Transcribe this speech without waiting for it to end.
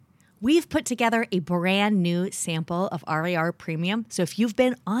We've put together a brand new sample of RAR Premium. So if you've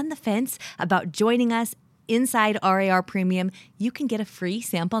been on the fence about joining us inside RAR Premium, you can get a free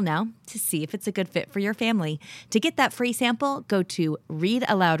sample now to see if it's a good fit for your family. To get that free sample, go to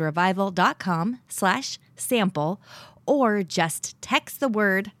readaloudrevival.com/sample or just text the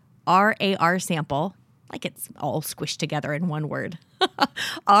word RAR sample, like it's all squished together in one word,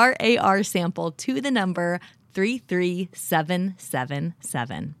 RAR sample to the number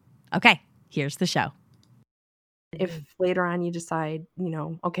 33777. Okay, here's the show. If later on you decide,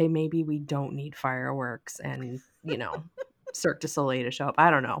 okay, maybe we don't need fireworks and, Cirque du Soleil to show up. I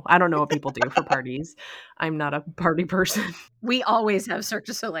don't know. I don't know what people do for parties. I'm not a party person. We always have Cirque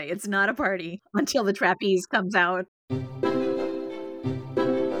du Soleil. It's not a party until the trapeze comes out.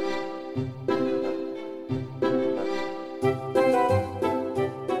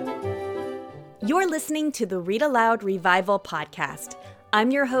 You're listening to the Read Aloud Revival podcast. I'm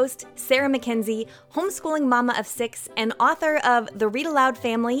your host, Sarah Mackenzie, homeschooling mama of 6 and author of The Read Aloud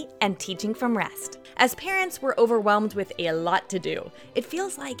Family and Teaching from Rest. As parents, we're overwhelmed with a lot to do. It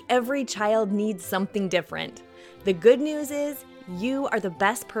feels like every child needs something different. The good news is you are the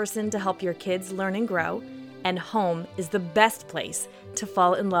best person to help your kids learn and grow, and home is the best place to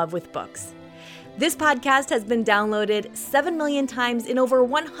fall in love with books. This podcast has been downloaded 7 million times in over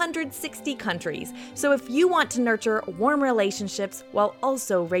 160 countries. So if you want to nurture warm relationships while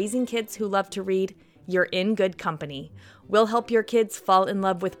also raising kids who love to read, you're in good company. We'll help your kids fall in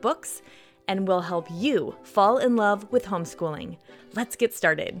love with books, and we'll help you fall in love with homeschooling. Let's get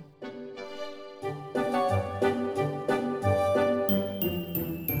started.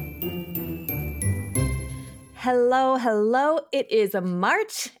 Hello. It is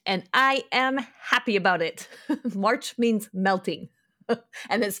March, and I am happy about it. March means melting,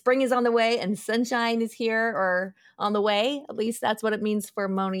 and that spring is on the way, and sunshine is here or on the way. At least that's what it means for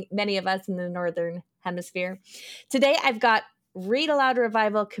many of us in the Northern Hemisphere. Today, I've got Read Aloud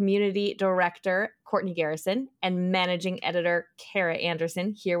Revival Community Director Courtney Garrison and Managing Editor Kara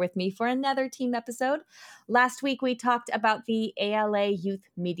Anderson here with me for another team episode. Last week, we talked about the ALA Youth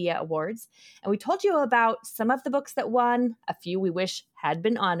Media Awards, and we told you about some of the books that won, a few we wish had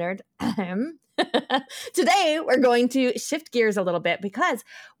been honored. Today, we're going to shift gears a little bit because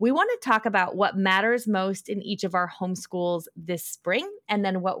we want to talk about what matters most in each of our homeschools this spring, and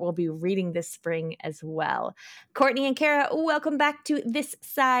then what we'll be reading this spring as well. Courtney and Kara, welcome back to this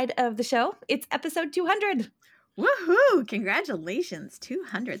side of the show. It's episode 200. Woohoo! Congratulations,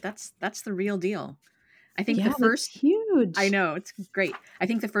 200. That's the real deal. I think the first huge. I know, it's great. I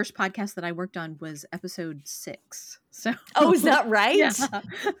think the first podcast that I worked on was episode 6. So is that right? Yeah.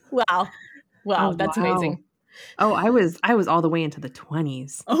 Wow, that's amazing. Oh, I was all the way into the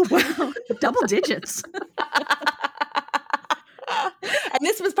 20s. Oh wow, double digits. And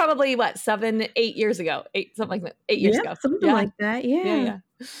this was probably 7, 8 years ago, something like that. 8 years ago, something like that. Yeah.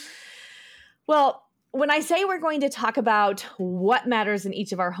 Well, when I say we're going to talk about what matters in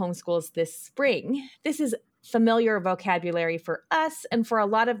each of our homeschools this spring, this is familiar vocabulary for us and for a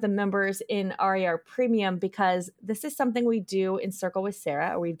lot of the members in RAR Premium because this is something we do in Circle with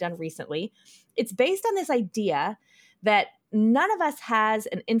Sarah, or we've done recently. It's based on this idea that none of us has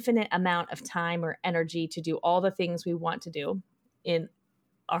an infinite amount of time or energy to do all the things we want to do in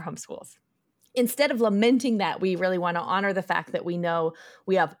our homeschools. Instead of lamenting that, we really want to honor the fact that we know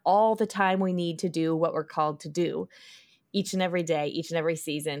we have all the time we need to do what we're called to do each and every day, each and every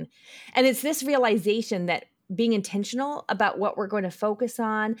season. And it's this realization that being intentional about what we're going to focus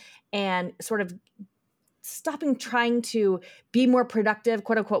on and sort of stopping trying to be more productive,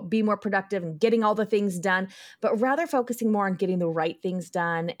 quote unquote, be more productive and getting all the things done, but rather focusing more on getting the right things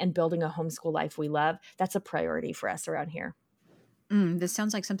done and building a homeschool life we love. That's a priority for us around here. This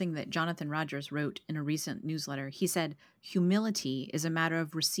sounds like something that Jonathan Rogers wrote in a recent newsletter. He said, "Humility is a matter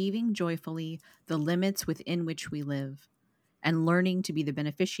of receiving joyfully the limits within which we live and learning to be the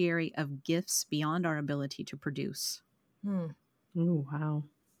beneficiary of gifts beyond our ability to produce." Oh, wow.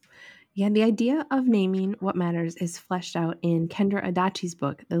 Yeah, the idea of naming what matters is fleshed out in Kendra Adachi's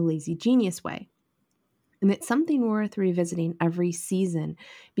book, The Lazy Genius Way. And it's something worth revisiting every season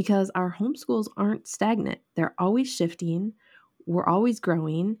because our homeschools aren't stagnant. They're always shifting. We're always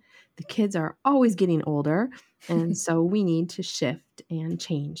growing. The kids are always getting older. And so we need to shift and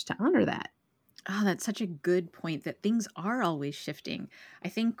change to honor that. Oh, that's such a good point that things are always shifting. I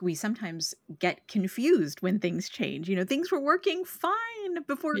think we sometimes get confused when things change. Things were working fine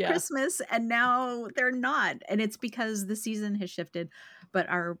before Christmas and now they're not. And it's because the season has shifted, but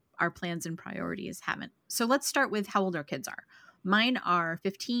our plans and priorities haven't. So let's start with how old our kids are. Mine are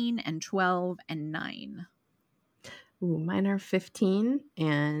 15 and 12 and 9. Ooh, mine are 15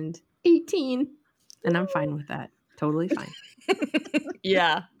 and 18. And I'm fine with that. Totally fine.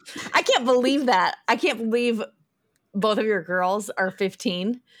 Yeah. I can't believe that. I can't believe both of your girls are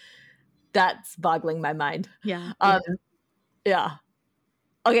 15. That's boggling my mind. Yeah. Yeah.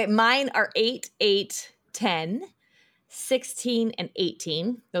 Okay, mine are 8, 8, 10, 16, and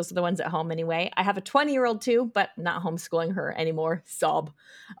 18. Those are the ones at home anyway. I have a 20-year-old too, but not homeschooling her anymore. Sob.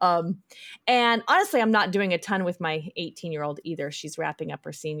 And honestly, I'm not doing a ton with my 18-year-old either. She's wrapping up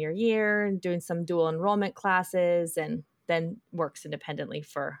her senior year and doing some dual enrollment classes and then works independently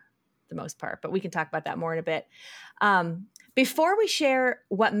for the most part. But we can talk about that more in a bit. Before we share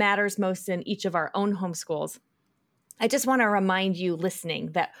what matters most in each of our own homeschools, I just want to remind you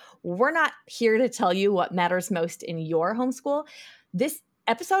listening that we're not here to tell you what matters most in your homeschool. This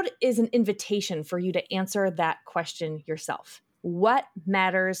episode is an invitation for you to answer that question yourself. What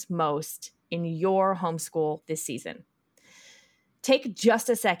matters most in your homeschool this season? Take just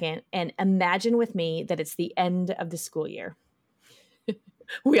a second and imagine with me that it's the end of the school year.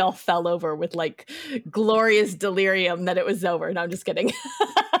 We all fell over with like glorious delirium that it was over. No, I'm just kidding.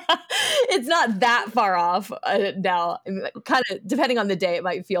 It's not that far off now. Kind of depending on the day, it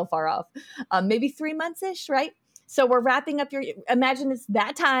might feel far off. Maybe 3 months-ish, right? So we're wrapping up imagine it's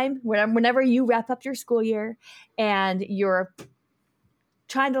that time whenever you wrap up your school year and you're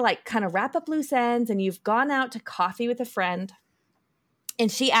trying to like kind of wrap up loose ends and you've gone out to coffee with a friend and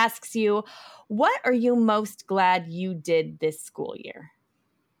she asks you, what are you most glad you did this school year?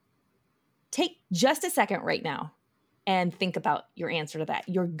 Take just a second right now and think about your answer to that,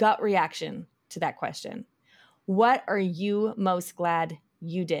 your gut reaction to that question. What are you most glad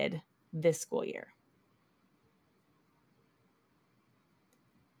you did this school year?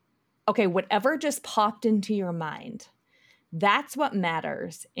 Okay, whatever just popped into your mind, that's what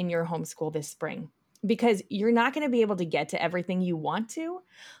matters in your homeschool this spring, because you're not going to be able to get to everything you want to,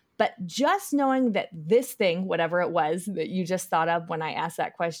 but just knowing that this thing, whatever it was that you just thought of when I asked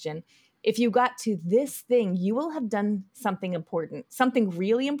that question, if you got to this thing, you will have done something important, something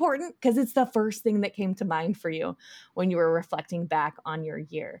really important, because it's the first thing that came to mind for you when you were reflecting back on your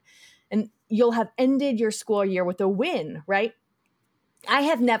year. And you'll have ended your school year with a win, right?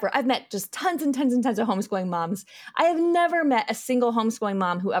 I've met just tons and tons and tons of homeschooling moms. I have never met a single homeschooling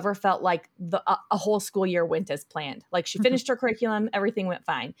mom who ever felt like a whole school year went as planned. Like she finished her curriculum, everything went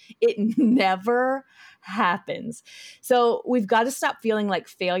fine. It never happens. So we've got to stop feeling like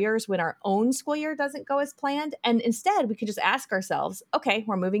failures when our own school year doesn't go as planned. And instead, we could just ask ourselves, okay,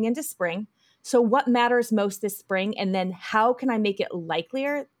 we're moving into spring. So what matters most this spring? And then how can I make it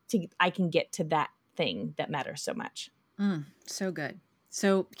likelier I can get to that thing that matters so much? So good.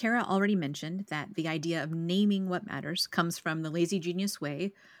 So Kara already mentioned that the idea of naming what matters comes from The Lazy Genius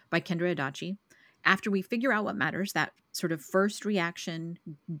Way by Kendra Adachi. After we figure out what matters, that sort of first reaction,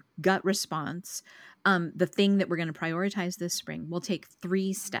 gut response, the thing that we're going to prioritize this spring, we'll take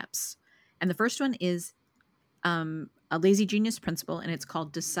 3 steps. And the first one is a Lazy Genius principle, and it's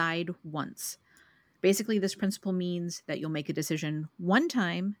called decide once. Basically, this principle means that you'll make a decision one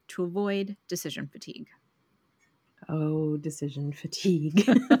time to avoid decision fatigue. Oh, decision fatigue.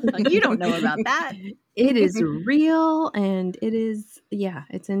 You don't know about that. It is real and it is,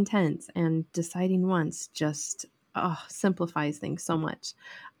 it's intense. And deciding once just simplifies things so much.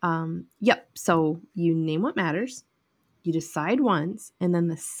 So you name what matters, you decide once, and then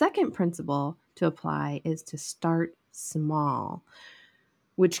the second principle to apply is to start small,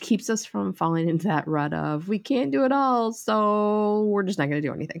 which keeps us from falling into that rut of we can't do it all, so we're just not going to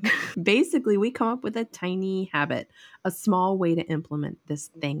do anything. Basically, we come up with a tiny habit, a small way to implement this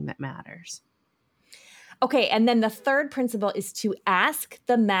thing that matters. Okay, and then the third principle is to ask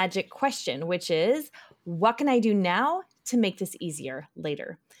the magic question, which is, what can I do now to make this easier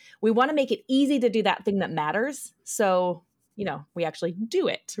later? We want to make it easy to do that thing that matters, so, we actually do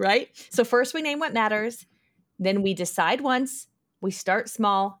it, right? So first we name what matters, then we decide once, we start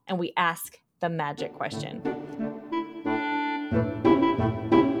small, and we ask the magic question.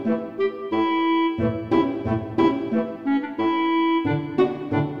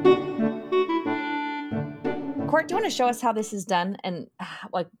 Court, do you want to show us how this is done and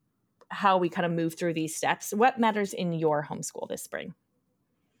like how we kind of move through these steps? What matters in your homeschool this spring?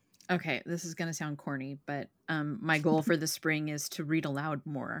 Okay, this is going to sound corny, but my goal for the spring is to read aloud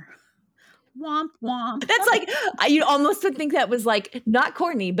more. Womp womp. That's like, you almost would think that was like not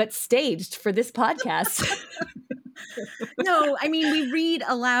corny, but staged for this podcast. No, I mean, we read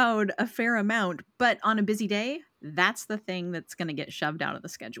aloud a fair amount, but on a busy day, that's the thing that's going to get shoved out of the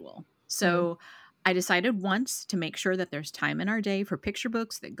schedule. So I decided once to make sure that there's time in our day for picture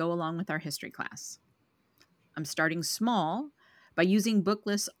books that go along with our history class. I'm starting small by using book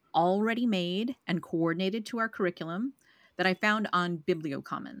lists already made and coordinated to our curriculum that I found on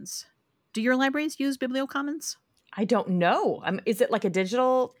BiblioCommons. Do your libraries use BiblioCommons? I don't know. Is it like a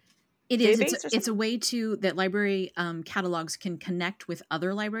digital It is. database It's a way that library catalogs can connect with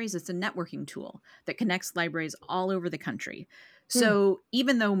other libraries. It's a networking tool that connects libraries all over the country. So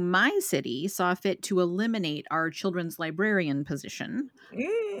even though my city saw fit to eliminate our children's librarian position,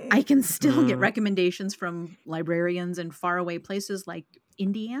 I can still get recommendations from librarians in faraway places like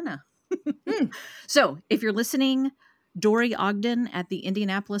Indiana. So if you're listening, Dory Ogden at the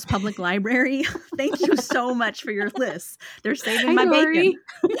Indianapolis Public Library, thank you so much for your lists. They're saving my Dory.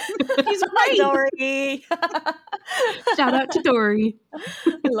 bacon. He's right, Dory. Shout out to Dory.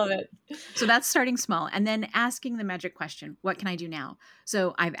 I love it. So that's starting small and then asking the magic question, what can I do now?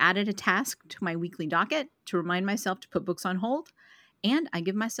 So I've added a task to my weekly docket to remind myself to put books on hold. And I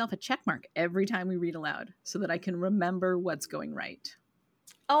give myself a check mark every time we read aloud so that I can remember what's going right.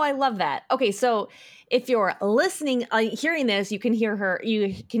 Oh, I love that. Okay, so if you're listening, hearing this, you can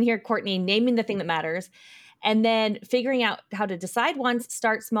hear Courtney naming the thing that matters, and then figuring out how to decide once,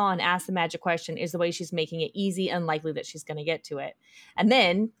 start small, and ask the magic question is the way she's making it easy and likely that she's going to get to it. And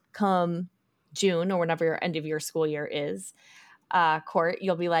then come June or whenever your end of your school year is, Court,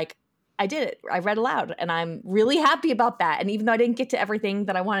 you'll be like, I did it. I read aloud, and I'm really happy about that. And even though I didn't get to everything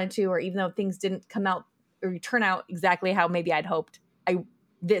that I wanted to, or even though things didn't come out or turn out exactly how maybe I'd hoped,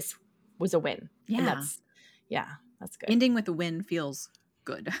 this was a win. Yeah. And that's good. Ending with a win feels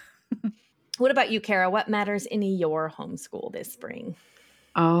good. What about you, Kara? What matters in your homeschool this spring?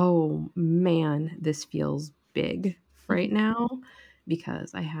 Oh, man, this feels big right now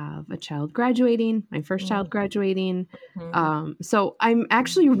because I have a child graduating, my first child graduating. So I'm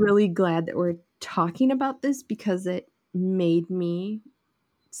actually really glad that we're talking about this because it made me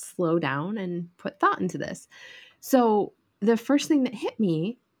slow down and put thought into this. So the first thing that hit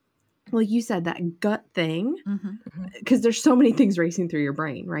me, like you said, that gut thing, because there's so many things racing through your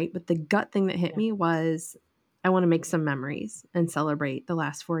brain, right? But the gut thing that hit me was I want to make some memories and celebrate the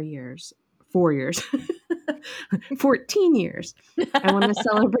last 4 years. 14 years. I want to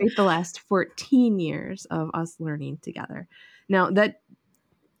celebrate the last 14 years of us learning together. Now, that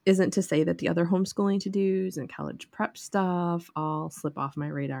isn't to say that the other homeschooling to-dos and college prep stuff all slip off my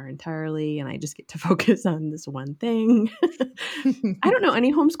radar entirely and I just get to focus on this one thing. I don't know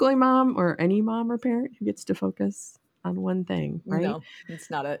any homeschooling mom or any mom or parent who gets to focus on one thing, right? No,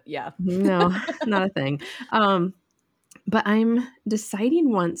 it's not No, not a thing. But I'm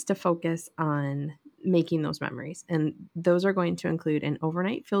deciding once to focus on making those memories. And those are going to include an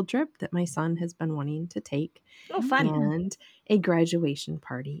overnight field trip that my son has been wanting to take. Oh, fun. And a graduation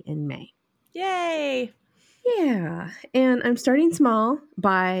party in May. Yay. Yeah. And I'm starting small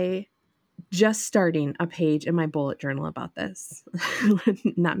by just starting a page in my bullet journal about this.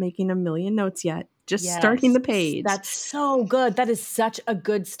 Not making a million notes yet. Just starting the page. That's so good. That is such a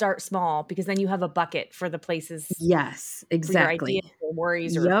good start small because then you have a bucket for the places. Yes, exactly. For your ideas or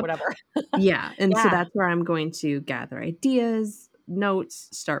worries or whatever. Yeah. And so that's where I'm going to gather ideas, notes,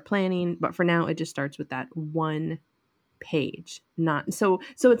 start planning. But for now, it just starts with that one page. So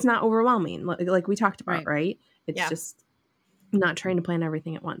it's not overwhelming like we talked about, right? It's just not trying to plan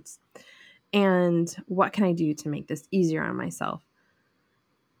everything at once. And what can I do to make this easier on myself?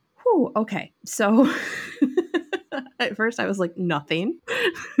 Okay. So at first I was like, nothing.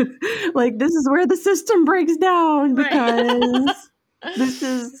 Like, this is where the system breaks down because this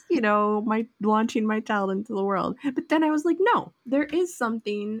is, my launching my child into the world. But then I was like, no, there is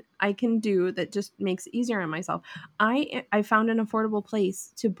something I can do that just makes it easier on myself. I found an affordable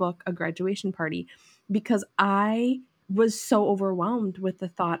place to book a graduation party because I was so overwhelmed with the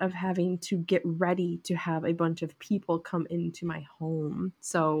thought of having to get ready to have a bunch of people come into my home.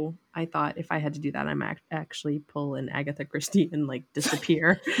 So I thought if I had to do that, I might actually pull an Agatha Christie and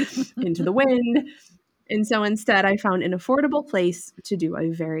disappear into the wind. And so instead I found an affordable place to do a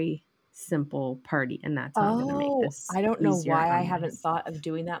very simple party. And that's how I'm going to make this. I don't know why I haven't thought of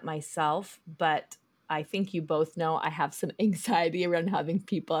doing that myself, but I think you both know I have some anxiety around having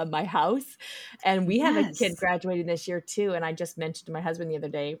people at my house. And we have a kid graduating this year too. And I just mentioned to my husband the other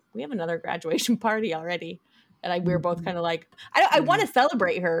day, we have another graduation party already. And we were both kind of like, I want to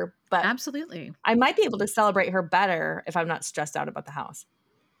celebrate her, but absolutely, I might be able to celebrate her better if I'm not stressed out about the house.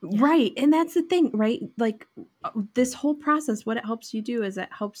 Right. And that's the thing, right? Like this whole process, what it helps you do is it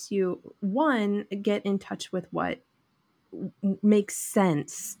helps you, one, get in touch with what makes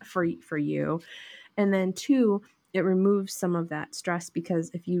sense for you. And then two, it removes some of that stress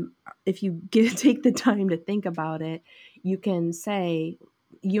because if you take the time to think about it, you can say,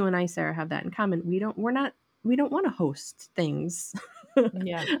 you and I, Sarah, have that in common. We don't want to host things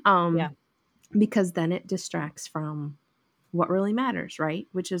Yeah. Because then it distracts from what really matters, right?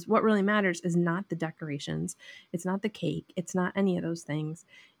 Which is what really matters is not the decorations. It's not the cake. It's not any of those things.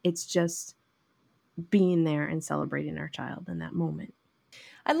 It's just being there and celebrating our child in that moment.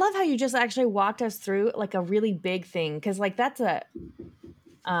 I love how you just actually walked us through like a really big thing. Cause like that's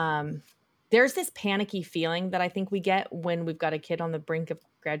there's this panicky feeling that I think we get when we've got a kid on the brink of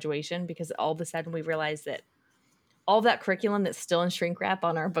graduation, because all of a sudden we realize that all that curriculum that's still in shrink wrap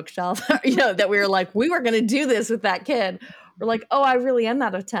on our bookshelf, that we were like, we were going to do this with that kid. We're like, oh, I really am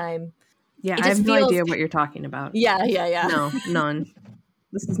out of time. Yeah, I have no idea what you're talking about. Yeah. No, none.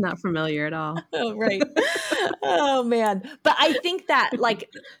 This is not familiar at all. Oh, right. Oh, man. But I think that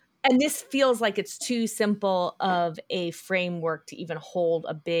and this feels like it's too simple of a framework to even hold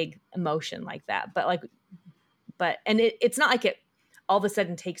a big emotion like that. But it's not like it all of a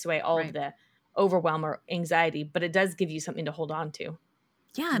sudden takes away all of the overwhelm or anxiety, but it does give you something to hold on to.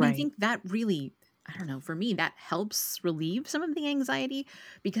 Yeah. And I think that really, I don't know, for me, that helps relieve some of the anxiety,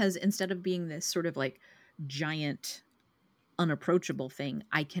 because instead of being this sort of like giant unapproachable thing,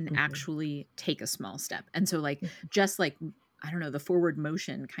 I can actually take a small step. And so just like, I don't know, the forward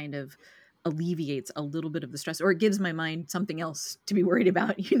motion kind of alleviates a little bit of the stress, or it gives my mind something else to be worried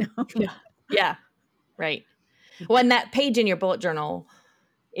about, Yeah. Right. Well, and that page in your bullet journal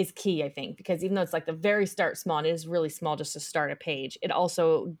is key, I think, because even though it's like the very start small, and it is really small just to start a page, it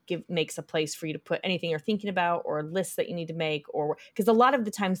also makes a place for you to put anything you're thinking about or lists that you need to make, or because a lot of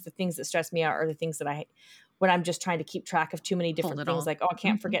the times the things that stress me out are the things that when I'm just trying to keep track of too many different things, like, oh, I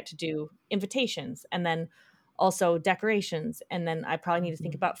can't forget to do invitations, and then also decorations, and then I probably need to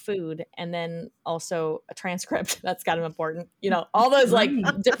think about food, and then also a transcript. That's kind of important, all those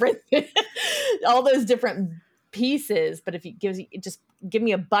different, all those different pieces. But if it just give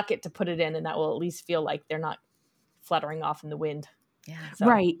me a bucket to put it in, and that will at least feel like they're not fluttering off in the wind. Yeah. So.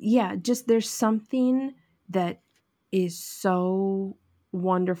 Right. Yeah. Just there's something that is so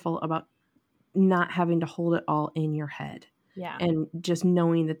wonderful about not having to hold it all in your head. Yeah. And just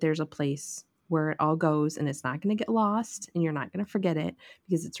knowing that there's a place where it all goes and it's not going to get lost and you're not going to forget it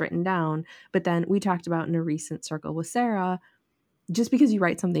because it's written down. But then we talked about in a recent circle with Sarah, just because you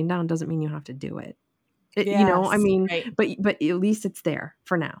write something down doesn't mean you have to do it. Right. But at least it's there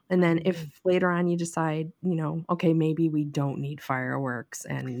for now. And then if later on you decide, okay, maybe we don't need fireworks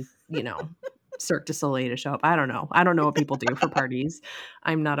and, Cirque du Soleil to show up. I don't know. I don't know what people do for parties.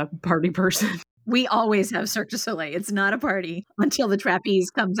 I'm not a party person. We always have Cirque du Soleil. It's not a party until the trapeze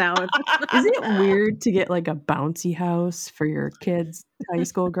comes out. Isn't it weird to get like a bouncy house for your kids' high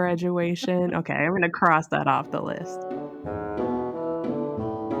school graduation? Okay, I'm going to cross that off the list.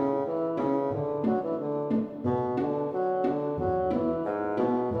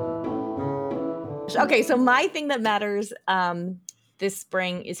 Okay, so my thing that matters this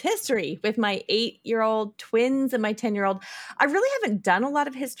spring is history with my 8-year-old twins and my 10-year-old. I really haven't done a lot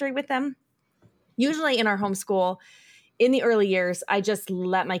of history with them. Usually in our homeschool, in the early years, I just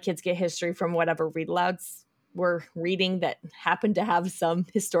let my kids get history from whatever read alouds we're reading that happened to have some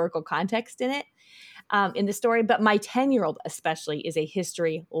historical context in it. In the story, but my 10-year-old especially is a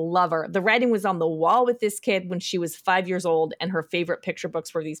history lover. The writing was on the wall with this kid when she was 5 years old, and her favorite picture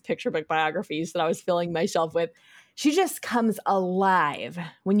books were these picture book biographies that I was filling my shelf with. She just comes alive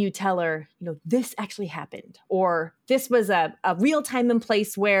when you tell her, this actually happened, or this was a real time and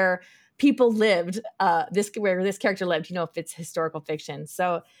place where people lived, where this character lived, if it's historical fiction.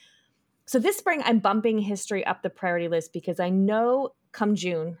 So this spring, I'm bumping history up the priority list because I know come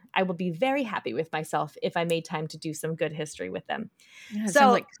June, I will be very happy with myself if I made time to do some good history with them. Yeah, it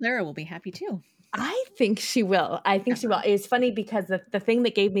sounds like Clara will be happy too. I think she will. She will. It's funny because the thing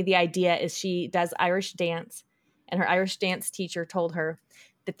that gave me the idea is she does Irish dance, and her Irish dance teacher told her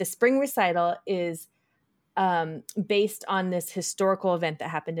that the spring recital is based on this historical event that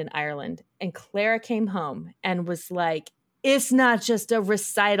happened in Ireland. And Clara came home and was like, it's not just a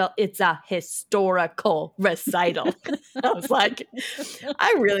recital, it's a historical recital. I was like,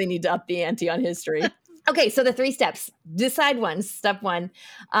 I really need to up the ante on history. Okay, so the 3 steps. Decide one. Step 1.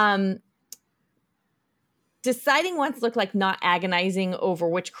 Deciding once look like not agonizing over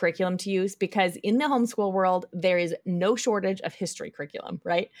which curriculum to use, because in the homeschool world, there is no shortage of history curriculum,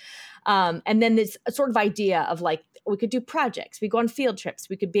 right? And then this sort of idea of like, we could do projects, we go on field trips,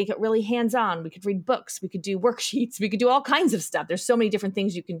 we could make it really hands-on, we could read books, we could do worksheets, we could do all kinds of stuff. There's so many different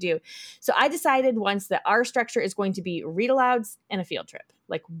things you can do. So I decided once that our structure is going to be read alouds and a field trip,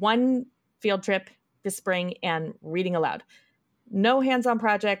 like one field trip this spring and reading aloud. No hands-on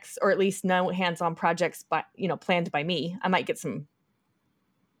projects, or at least no hands-on projects planned by me. I might get some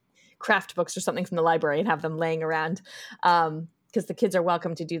craft books or something from the library and have them laying around. because the kids are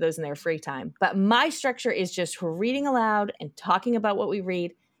welcome to do those in their free time. But my structure is just reading aloud and talking about what we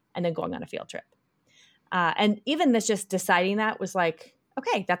read and then going on a field trip. And even this, just deciding that was like,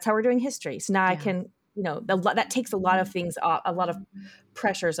 okay, that's how we're doing history. So now I can, that takes a lot of things off, a lot of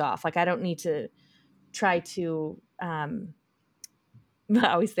pressures off. Like I don't need to try to, I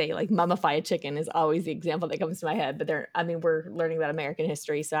always say like mummify a chicken is always the example that comes to my head, but we're learning about American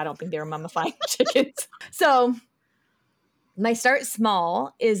history. So I don't think they were mummifying chickens. So my start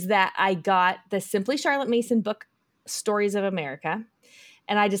small is that I got the Simply Charlotte Mason book, Stories of America.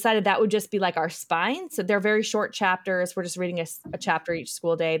 And I decided that would just be like our spine. So they're very short chapters. We're just reading a chapter each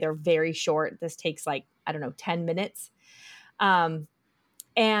school day. They're very short. This takes 10 minutes.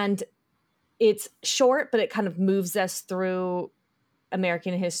 And it's short, but it kind of moves us through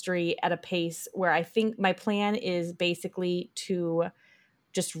American history at a pace where I think my plan is basically to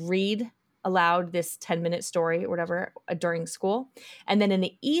just read aloud this 10-minute story or whatever during school. And then in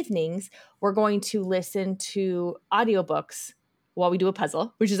the evenings, we're going to listen to audiobooks while we do a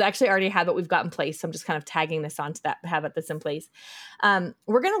puzzle, which is actually already a habit we've got in place. So I'm just kind of tagging this onto that habit that's in place.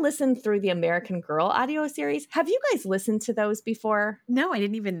 We're going to listen through the American Girl audio series. Have you guys listened to those before? No, I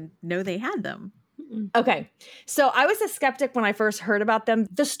didn't even know they had them. Okay. So I was a skeptic when I first heard about them.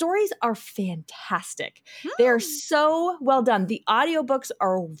 The stories are fantastic. They are so well done. The audiobooks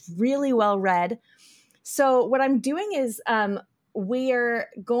are really well read. So what I'm doing is we're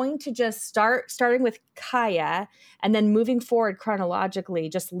going to just starting with Kaya and then moving forward chronologically,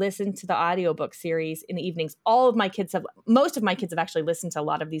 just listen to the audiobook series in the evenings. Most of my kids have actually listened to a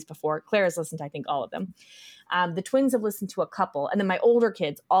lot of these before. Claire's listened to, I think, all of them. The twins have listened to a couple, and then my older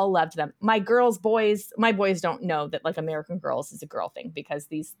kids all loved them. My boys don't know that like American Girls is a girl thing because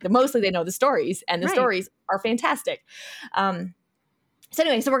mostly they know the stories, and the stories are fantastic. So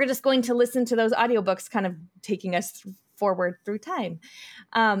anyway, so we're just going to listen to those audiobooks, kind of taking us forward through time.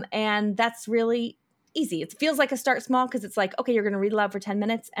 And that's really easy. It feels like a start small because it's like, okay, you're going to read aloud for 10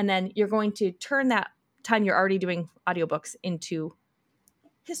 minutes, and then you're going to turn that time you're already doing audiobooks into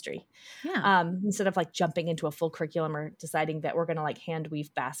history. Yeah. Instead of like jumping into a full curriculum or deciding that we're going to like hand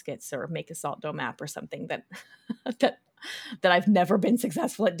weave baskets or make a salt dough map or something that I've never been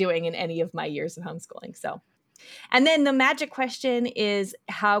successful at doing in any of my years of homeschooling. So, and then the magic question is,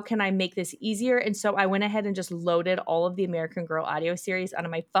 how can I make this easier? And so I went ahead and just loaded all of the American Girl audio series onto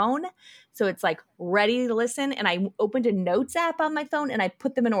my phone. So it's like ready to listen. And I opened a notes app on my phone and I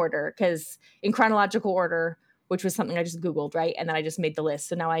put them in order, because in chronological order, which was something I just Googled, right? And then I just made the list.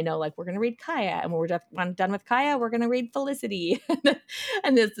 So now I know, like, we're going to read Kaya, and when we're done with Kaya, we're going to read Felicity.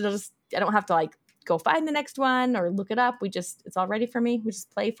 And I don't have to like go find the next one or look it up. It's all ready for me. We just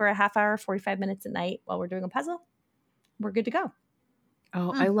play for a half hour, 45 minutes at night while we're doing a puzzle. We're good to go.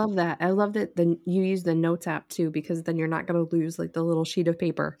 Oh, I love that. I love that you use the notes app too, because then you're not going to lose like the little sheet of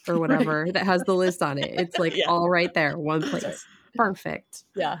paper or whatever that has the list on it. It's like all right there, one place. Perfect.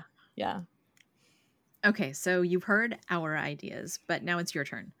 Yeah. Yeah. Okay, so you've heard our ideas, but now it's your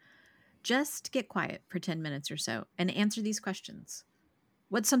turn. Just get quiet for 10 minutes or so and answer these questions.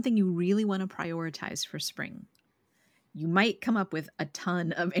 What's something you really want to prioritize for spring? You might come up with a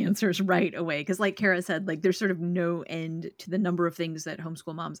ton of answers right away, because like Kara said, like there's sort of no end to the number of things that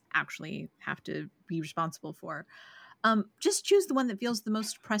homeschool moms actually have to be responsible for. Just choose the one that feels the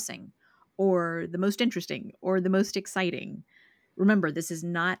most pressing or the most interesting or the most exciting. Remember, this is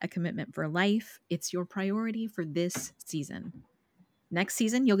not a commitment for life. It's your priority for this season. Next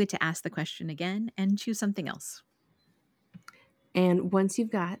season, you'll get to ask the question again and choose something else. And once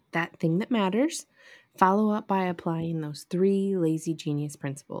you've got that thing that matters, follow up by applying those 3 Lazy Genius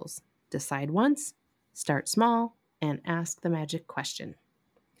principles. Decide once, start small, and ask the magic question.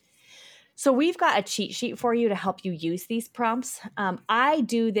 So we've got a cheat sheet for you to help you use these prompts. I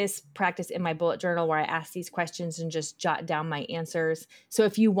do this practice in my bullet journal where I ask these questions and just jot down my answers. So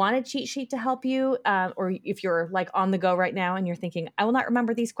if you want a cheat sheet to help you, or if you're like on the go right now and you're thinking, I will not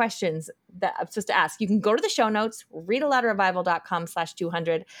remember these questions that I'm supposed to ask, you can go to the show notes,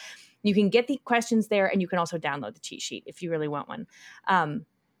 readaloudrevival.com/200. You can get the questions there, and you can also download the cheat sheet if you really want one.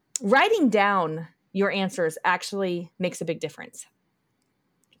 Writing down your answers actually makes a big difference.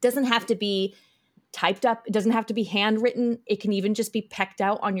 Doesn't have to be typed up. It doesn't have to be handwritten. It can even just be pecked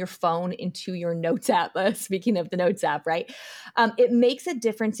out on your phone into your notes app. Speaking of the notes app, right? It makes a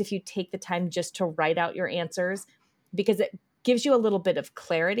difference if you take the time just to write out your answers, because gives you a little bit of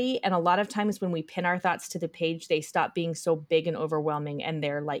clarity. And a lot of times when we pin our thoughts to the page, they stop being so big and overwhelming, and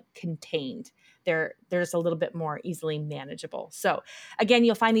they're like contained. They're just a little bit more easily manageable. So again,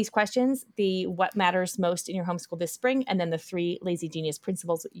 you'll find these questions, the what matters most in your homeschool this spring, and then the 3 Lazy Genius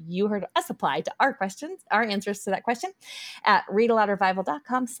principles you heard us apply to our questions, our answers to that question at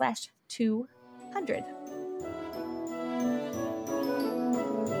readaloudrevival.com/200.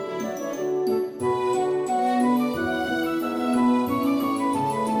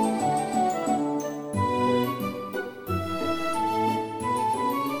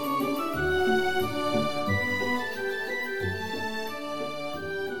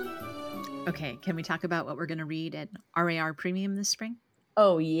 Okay, can we talk about what we're going to read at RAR Premium this spring?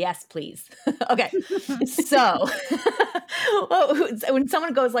 Oh, yes, please. Okay. So when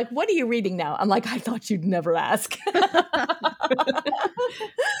someone goes like, what are you reading now? I'm like, I thought you'd never ask.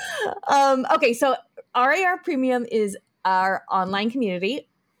 Okay. So RAR Premium is our online community.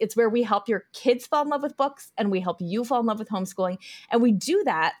 It's where we help your kids fall in love with books, and we help you fall in love with homeschooling. And we do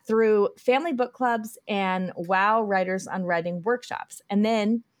that through family book clubs and WOW Writers on Writing workshops. And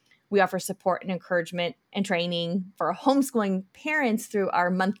then we offer support and encouragement and training for homeschooling parents through our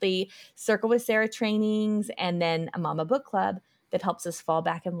monthly Circle with Sarah trainings, and then a Mama Book Club that helps us fall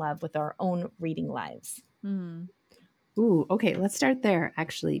back in love with our own reading lives. Ooh, okay, let's start there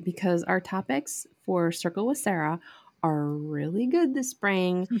actually, because our topics for Circle with Sarah are really good this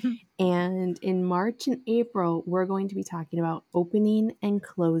spring. And in March and April, we're going to be talking about opening and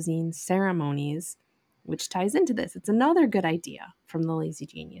closing ceremonies, which ties into this. It's another good idea from the Lazy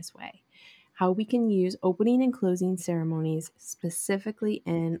Genius Way, how we can use opening and closing ceremonies specifically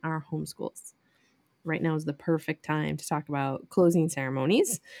in our homeschools. Right now is the perfect time to talk about closing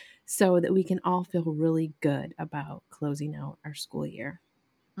ceremonies so that we can all feel really good about closing out our school year.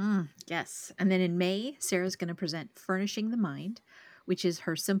 Yes. And then in May, Sarah's going to present Furnishing the Mind, which is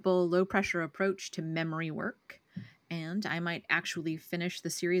her simple, low-pressure approach to memory work. And I might actually finish the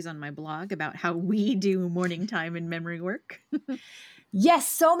series on my blog about how we do morning time and memory work. Yes,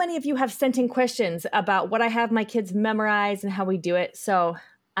 so many of you have sent in questions about what I have my kids memorize and how we do it. So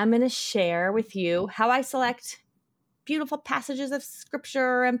I'm going to share with you how I select beautiful passages of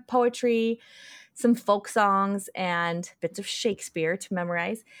scripture and poetry, some folk songs, and bits of Shakespeare to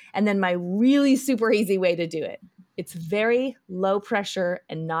memorize, and then my really super easy way to do it. It's very low pressure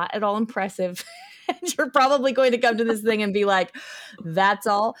and not at all impressive. And you're probably going to come to this thing and be like, that's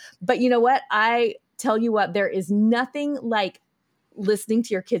all. But you know what? I tell you what, there is nothing like listening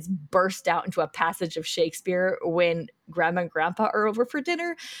to your kids burst out into a passage of Shakespeare when grandma and grandpa are over for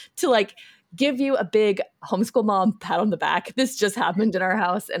dinner to like give you a big homeschool mom pat on the back. This just happened in our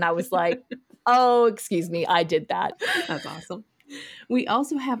house. And I was like, oh, excuse me, I did that. That's awesome. We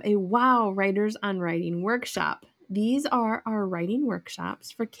also have a WOW Writers on Writing workshop. These are our writing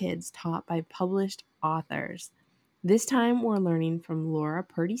workshops for kids taught by published authors. This time we're learning from Laura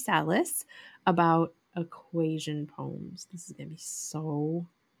Purdy Salas about equation poems. This is going to be so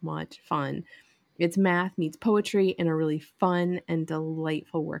much fun. It's math meets poetry in a really fun and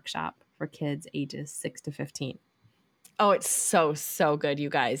delightful workshop for kids ages 6 to 15. Oh, it's so, so good, you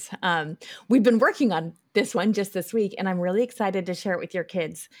guys. We've been working on this one just this week, and I'm really excited to share it with your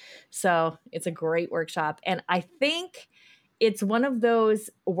kids. So it's a great workshop. And I think it's one of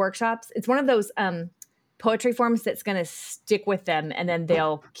those workshops. It's one of those poetry forms that's going to stick with them, and then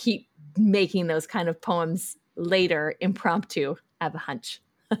they'll keep making those kind of poems later, impromptu. I have a hunch.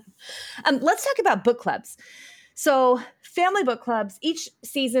 Let's talk about book clubs. So family book clubs, each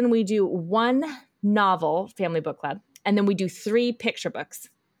season we do one novel family book club, and then we do 3 picture books.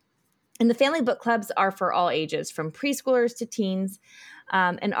 And the family book clubs are for all ages, from preschoolers to teens.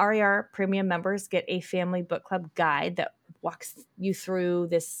 And RAR Premium members get a family book club guide that walks you through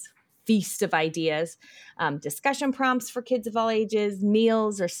this feast of ideas, discussion prompts for kids of all ages,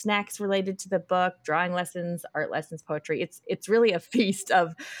 meals or snacks related to the book, drawing lessons, art lessons, poetry. It's really a feast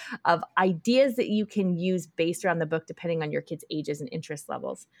of ideas that you can use based around the book, depending on your kids' ages and interest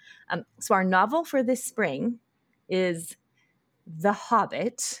levels. So our novel for this spring is The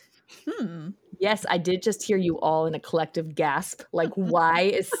Hobbit. Yes, I did just hear you all in a collective gasp. Like, why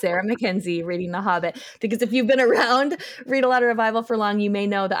is Sarah Mackenzie reading The Hobbit? Because if you've been around Read Aloud Revival for long, you may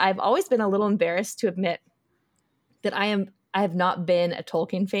know that I've always been a little embarrassed to admit that I have not been a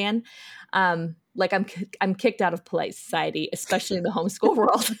Tolkien fan. Like I'm kicked out of polite society, especially in the homeschool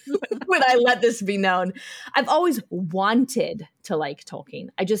world, when I let this be known. I've always wanted to like Tolkien.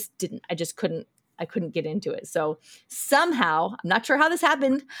 I just didn't. I couldn't get into it. So somehow, I'm not sure how this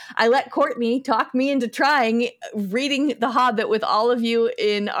happened, I let Courtney talk me into trying reading The Hobbit with all of you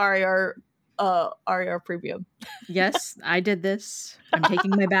in our RER Premium. Yes, I did this. I'm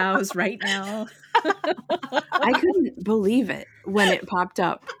taking my bows right now. I couldn't believe it when it popped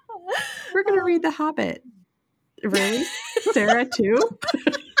up. We're going to read The Hobbit. Really? Sarah too?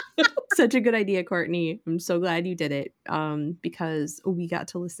 Such a good idea, Courtney. I'm so glad you did it because we got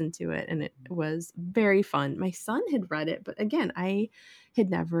to listen to it and it was very fun. My son had read it, but again, I had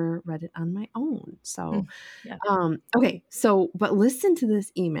never read it on my own. So, yeah. Okay. So, but listen to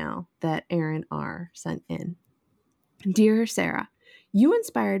this email that Aaron R. sent in. Dear Sarah, you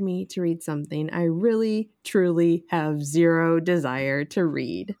inspired me to read something I really, truly have zero desire to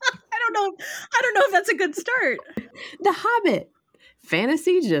read. I don't know if that's a good start. The Hobbit.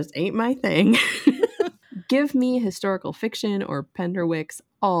 Fantasy just ain't my thing. Give me historical fiction or Penderwicks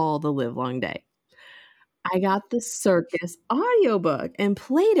all the livelong day. I got the circus audiobook and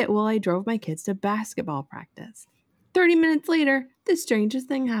played it while I drove my kids to basketball practice. 30 minutes later, the strangest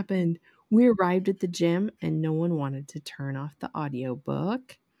thing happened. We arrived at the gym and no one wanted to turn off the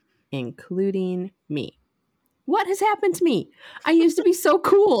audiobook, including me. What has happened to me? I used to be so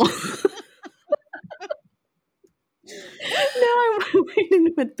cool. Now I'm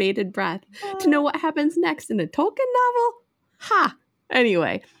waiting with bated breath to know what happens next in a Tolkien novel. Ha!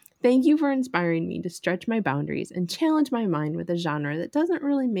 Anyway, thank you for inspiring me to stretch my boundaries and challenge my mind with a genre that doesn't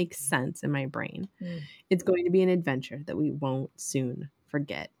really make sense in my brain. It's going to be an adventure that we won't soon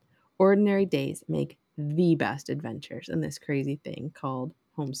forget. Ordinary days make the best adventures in this crazy thing called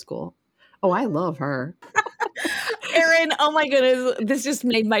homeschool. Oh, I love her. Erin, oh my goodness, this just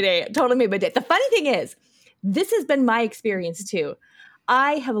made my day. Totally made my day. The funny thing is, this has been my experience too.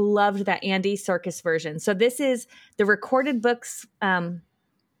 I have loved that Andy Serkis version. So this is the recorded books,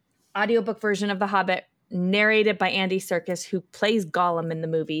 audiobook version of The Hobbit, narrated by Andy Serkis, who plays Gollum in the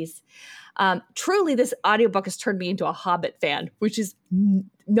movies. Truly, this audiobook has turned me into a Hobbit fan, which is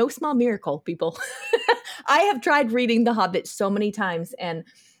no small miracle, people. I have tried reading The Hobbit so many times, and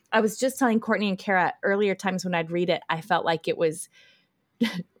I was just telling Courtney and Kara earlier times when I'd read it, I felt like it was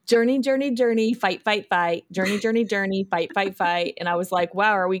journey, journey, journey, fight, fight, fight, journey, journey, journey, fight, fight, fight. And I was like,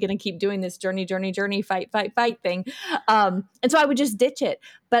 wow, are we going to keep doing this journey, journey, journey, fight, fight, fight thing? And so I would just ditch it.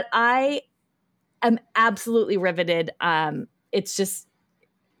 But I am absolutely riveted. It's just,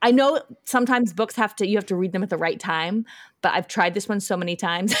 I know sometimes books you have to read them at the right time, but I've tried this one so many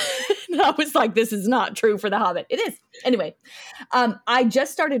times. And I was like, this is not true for The Hobbit. It is. Anyway, I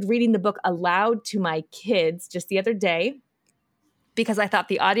just started reading the book aloud to my kids just the other day, because I thought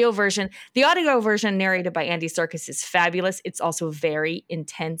the audio version narrated by Andy Serkis is fabulous. It's also very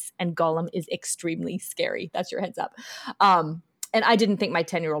intense, and Gollum is extremely scary. That's your heads up. And I didn't think my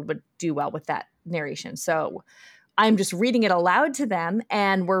 10-year-old would do well with that narration. So I'm just reading it aloud to them,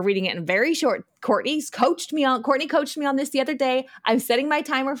 and we're reading it in very short. Courtney coached me on this the other day. I'm setting my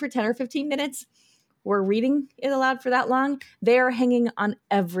timer for 10 or 15 minutes. We're reading it aloud for that long. They are hanging on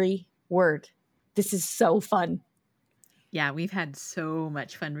every word. This is so fun. Yeah, we've had so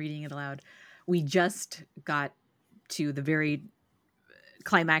much fun reading it aloud. We just got to the very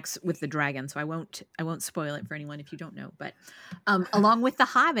climax with the dragon, so I won't spoil it for anyone if you don't know. But along with The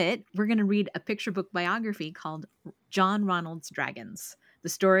Hobbit, we're going to read a picture book biography called John Ronald's Dragons: The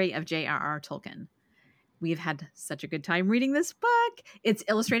Story of J.R.R. Tolkien. We've had such a good time reading this book. It's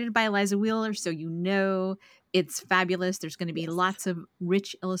illustrated by Eliza Wheeler, so you know it's fabulous. There's going to be lots of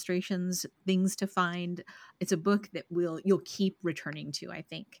rich illustrations, things to find. It's a book that you'll keep returning to, I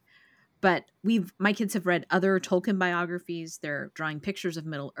think. But my kids have read other Tolkien biographies. They're drawing pictures of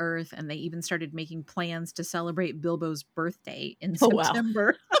Middle Earth, and they even started making plans to celebrate Bilbo's birthday in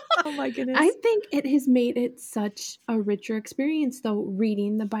September. Wow. Oh my goodness. I think it has made it such a richer experience, though,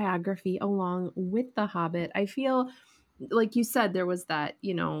 reading the biography along with The Hobbit. I feel, like you said, there was that,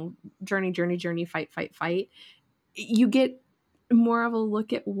 journey, journey, journey, fight, fight, fight. You get more of a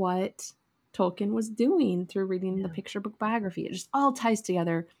look at what Tolkien was doing through reading the picture book biography. It just all ties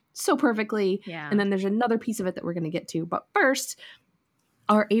together so perfectly. Yeah. And then there's another piece of it that we're going to get to. But first,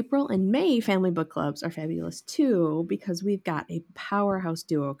 our April and May family book clubs are fabulous too, because we've got a powerhouse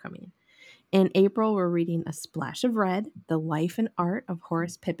duo coming. In April, we're reading A Splash of Red, The Life and Art of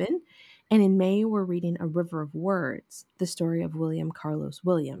Horace Pippin. And in May, we're reading A River of Words, the story of William Carlos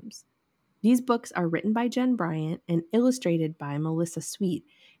Williams. These books are written by Jen Bryant and illustrated by Melissa Sweet,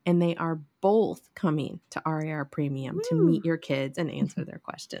 and they are both coming to RER Premium to meet your kids and answer their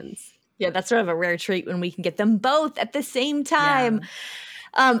questions. Yeah, that's sort of a rare treat when we can get them both at the same time.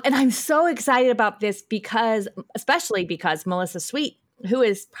 Yeah. And I'm so excited about this especially because Melissa Sweet, who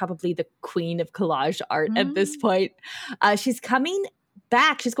is probably the queen of collage art at this point, she's coming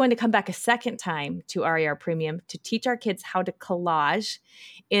back. She's going to come back a second time to RER Premium to teach our kids how to collage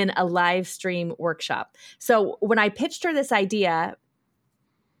in a live stream workshop. So when I pitched her this idea,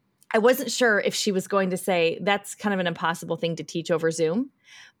 I wasn't sure if she was going to say that's kind of an impossible thing to teach over Zoom,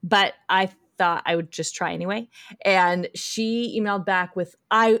 but I thought I would just try anyway. And she emailed back with,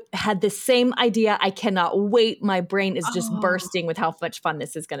 I had the same idea. I cannot wait. My brain is just bursting with how much fun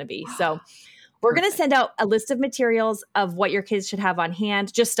this is going to be. So we're going to send out a list of materials of what your kids should have on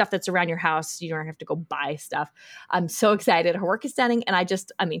hand, just stuff that's around your house. You don't have to go buy stuff. I'm so excited. Her work is stunning.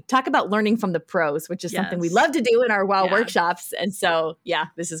 And talk about learning from the pros, which is something we love to do in our WOW workshops. And so,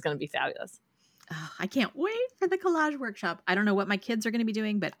 this is going to be fabulous. Oh, I can't wait for the collage workshop. I don't know what my kids are going to be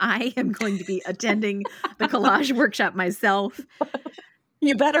doing, but I am going to be attending the collage workshop myself.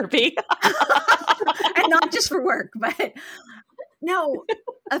 You better be. And not just for work, but no.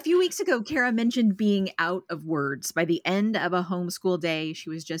 A few weeks ago, Kara mentioned being out of words. By the end of a homeschool day, she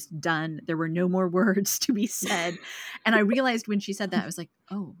was just done. There were no more words to be said. And I realized when she said that, I was like,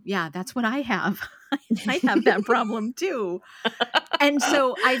 oh, yeah, that's what I have. I have that problem too. And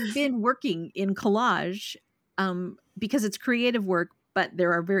so I've been working in collage because it's creative work, but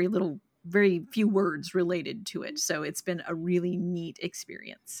there are very few words related to it. So it's been a really neat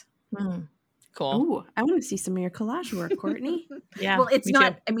experience. Cool. Ooh, I want to see some of your collage work, Courtney. Yeah. Well, it's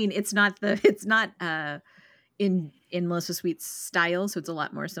not, too. I mean, it's not in Melissa Sweet's style. So it's a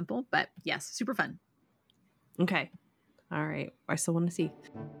lot more simple, but yes, super fun. Okay. All right. I still want to see.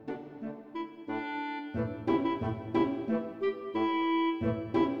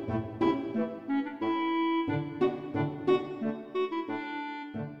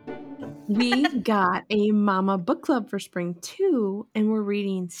 We got a Mama Book Club for spring too, and we're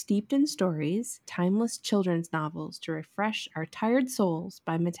reading Steeped in Stories, Timeless Children's Novels to Refresh Our Tired Souls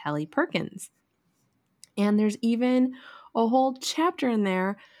by Matiley Perkins. And there's even a whole chapter in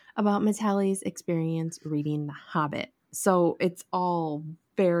there about Matiley's experience reading The Hobbit. So it's all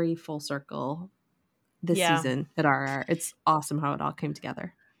very full circle this season at RR. It's awesome how it all came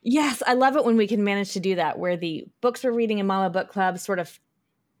together. Yes, I love it when we can manage to do that, where the books we're reading in Mama Book Club sort of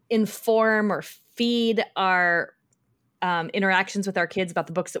inform or feed our interactions with our kids about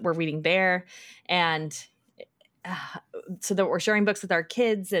the books that we're reading there. And so that we're sharing books with our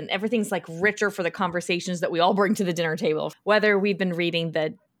kids, and everything's like richer for the conversations that we all bring to the dinner table. Whether we've been reading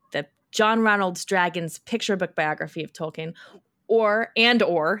the John Ronald Dragon's picture book biography of Tolkien or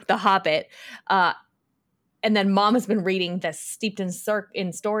The Hobbit, and then Mom has been reading the Steeped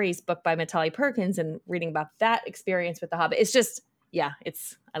in Stories book by Matiley Perkins and reading about that experience with The Hobbit. It's just,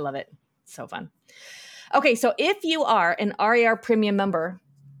 I love it. It's so fun. Okay, so if you are an RER Premium member,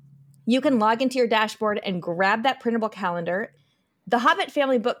 you can log into your dashboard and grab that printable calendar. The Hobbit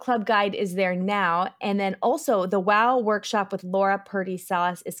Family Book Club guide is there now. And then also the WOW workshop with Laura Purdy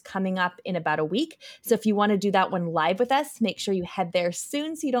Salas is coming up in about a week. So if you want to do that one live with us, make sure you head there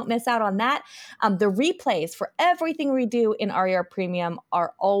soon so you don't miss out on that. The replays for everything we do in RER Premium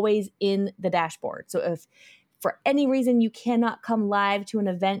are always in the dashboard. So if for any reason you cannot come live to an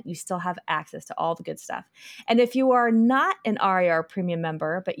event, you still have access to all the good stuff. And if you are not an RER Premium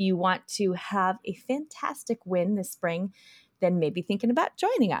member, but you want to have a fantastic win this spring, then maybe thinking about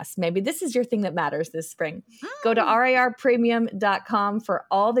joining us. Maybe this is your thing that matters this spring. Go to rerpremium.com for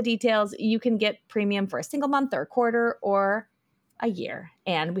all the details. You can get premium for a single month or a quarter or a year.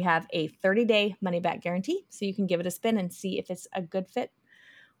 And we have a 30-day money-back guarantee, so you can give it a spin and see if it's a good fit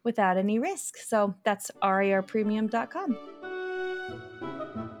without any risk. So that's rerpremium.com.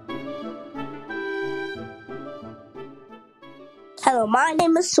 Hello, my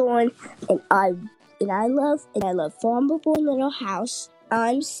name is Soren, and I love Farmable Little House.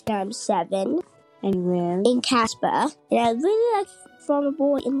 I'm 7 and live in Casper, and I really like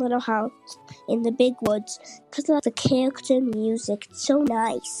Farmable in Little House in the Big Woods because of the character music. It's so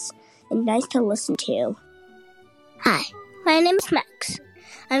nice and nice to listen to. Hi, my name is Max.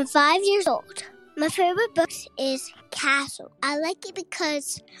 I'm 5 years old. My favorite book is Castle. I like it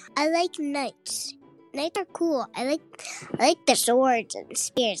because I like knights. Knights are cool. I like the swords and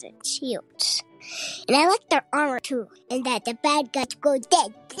spears and shields. And I like their armor too. And that the bad guys go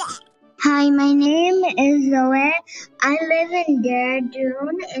dead. Hi, my name is Zoe. I live in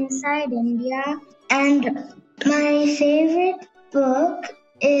Dehradun inside India. And my favorite book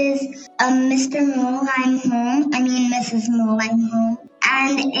is Mr. Mole, I'm Home. Mrs. Mole, I'm Home.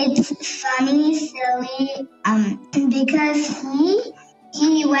 And it's funny, silly, because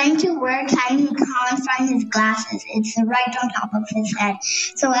he went to work and he can't find his glasses. It's right on top of his head.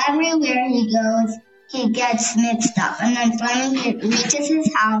 So everywhere he goes, he gets mixed up. And then finally he reaches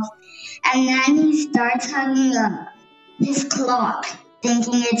his house, and then he starts hugging his clock.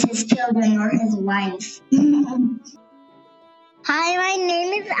 thinking it's his children or his wife. Hi, my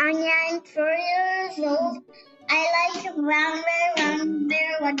name is Anya. I'm 4 years old. I like Round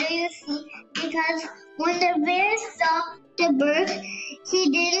Bear, what do you see? Because when the bear saw the bird, he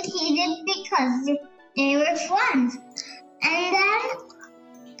didn't eat it because they were friends. And then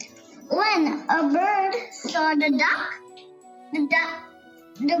when a bird saw the duck,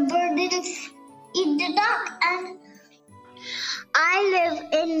 the bird didn't eat the duck. And I live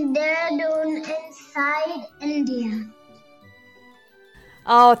in Dehradun inside India.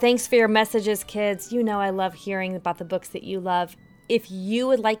 Oh, thanks for your messages, kids. You know I love hearing about the books that you love. If you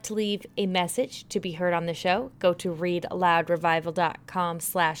would like to leave a message to be heard on the show, go to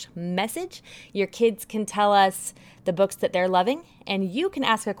readaloudrevival.com/message. Your kids can tell us the books that they're loving, and you can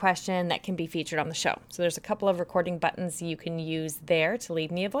ask a question that can be featured on the show. So there's a couple of recording buttons you can use there to leave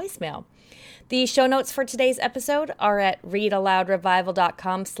me a voicemail. The show notes for today's episode are at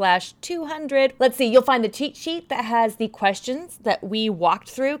readaloudrevival.com/200. Let's see, you'll find the cheat sheet that has the questions that we walked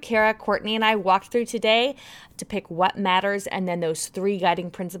through. Kara, Courtney, and I walked through today to pick what matters, and then those 3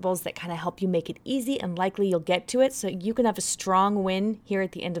 guiding principles that kind of help you make it easy and likely you'll get to it so you can have a strong win here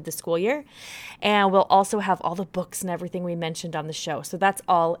at the end of the school year. And we'll also have all the books and everything we mentioned on the show. So that's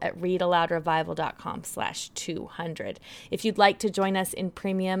all at readaloudrevival.com/200. If you'd like to join us in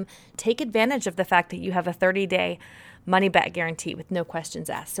premium, take advantage of the fact that you have a 30-day money-back guarantee with no questions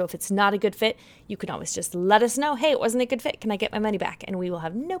asked. So if it's not a good fit, you can always just let us know, hey, it wasn't a good fit. Can I get my money back? And we will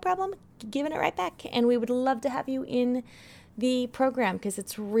have no problem giving it right back. And we would love to have you in the program because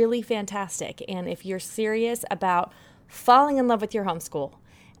it's really fantastic. And if you're serious about falling in love with your homeschool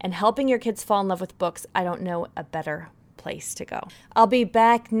and helping your kids fall in love with books, I don't know a better place to go. I'll be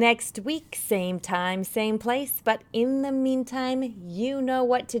back next week, same time, same place. But in the meantime, you know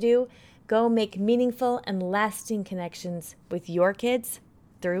what to do. Go make meaningful and lasting connections with your kids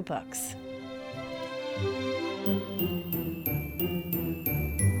through books.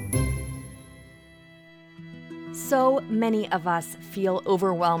 So many of us feel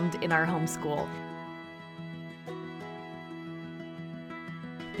overwhelmed in our homeschool.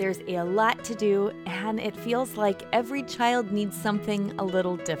 There's a lot to do, and it feels like every child needs something a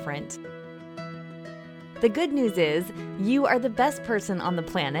little different. The good news is you are the best person on the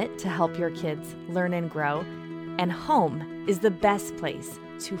planet to help your kids learn and grow, and home is the best place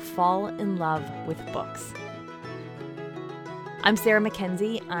to fall in love with books. I'm Sarah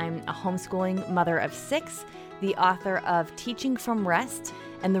Mackenzie. I'm a homeschooling mother of 6, the author of Teaching from Rest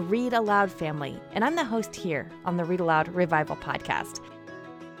and the Read Aloud Family, and I'm the host here on the Read Aloud Revival podcast.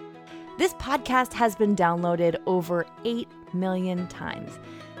 This podcast has been downloaded over 8 million times.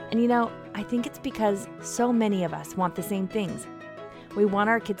 And you know, I think it's because so many of us want the same things. We want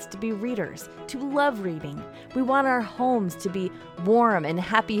our kids to be readers, to love reading. We want our homes to be warm and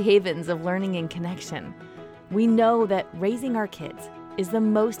happy havens of learning and connection. We know that raising our kids is the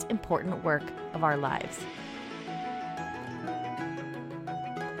most important work of our lives.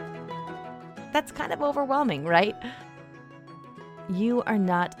 That's kind of overwhelming, right? You are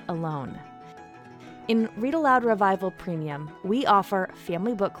not alone. In Read Aloud Revival Premium, we offer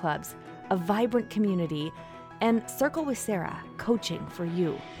family book clubs, a vibrant community, and Circle with Sarah, coaching for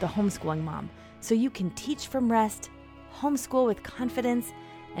you, the homeschooling mom, so you can teach from rest, homeschool with confidence,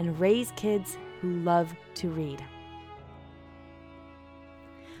 and raise kids who love to read.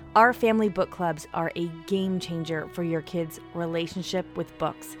 Our family book clubs are a game changer for your kids' relationship with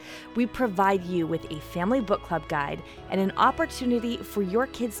books. We provide you with a family book club guide and an opportunity for your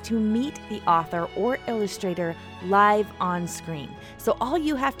kids to meet the author or illustrator live on screen. So all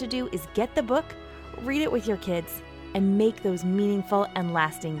you have to do is get the book, read it with your kids, and make those meaningful and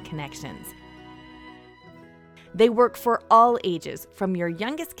lasting connections. They work for all ages, from your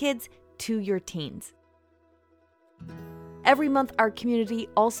youngest kids to your teens. Every month, our community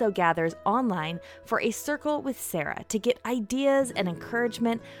also gathers online for a Circle with Sarah to get ideas and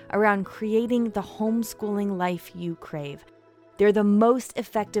encouragement around creating the homeschooling life you crave. They're the most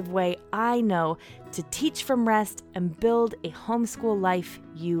effective way I know to teach from rest and build a homeschool life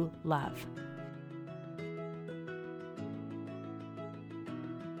you love.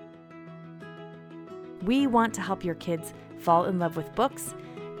 We want to help your kids fall in love with books,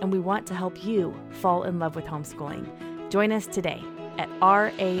 and we want to help you fall in love with homeschooling. Join us today at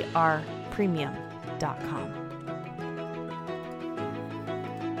rarpremium.com.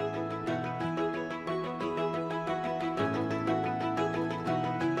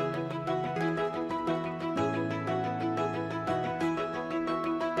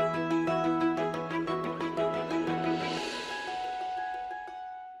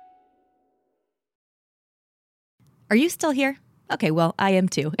 Are you still here? Okay, well, I am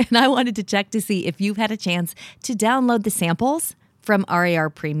too. And I wanted to check to see if you've had a chance to download the samples from RAR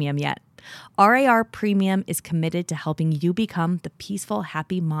Premium yet. RAR Premium is committed to helping you become the peaceful,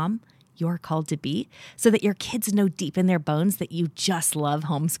 happy mom you're called to be, so that your kids know deep in their bones that you just love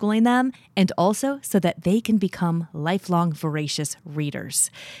homeschooling them, and also so that they can become lifelong voracious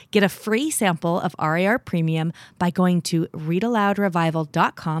readers. Get a free sample of RAR Premium by going to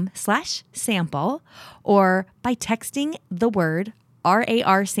readaloudrevival.com/sample or by texting the word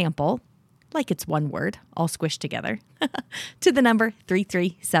RAR sample, like it's one word, all squished together, to the number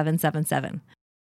 33777.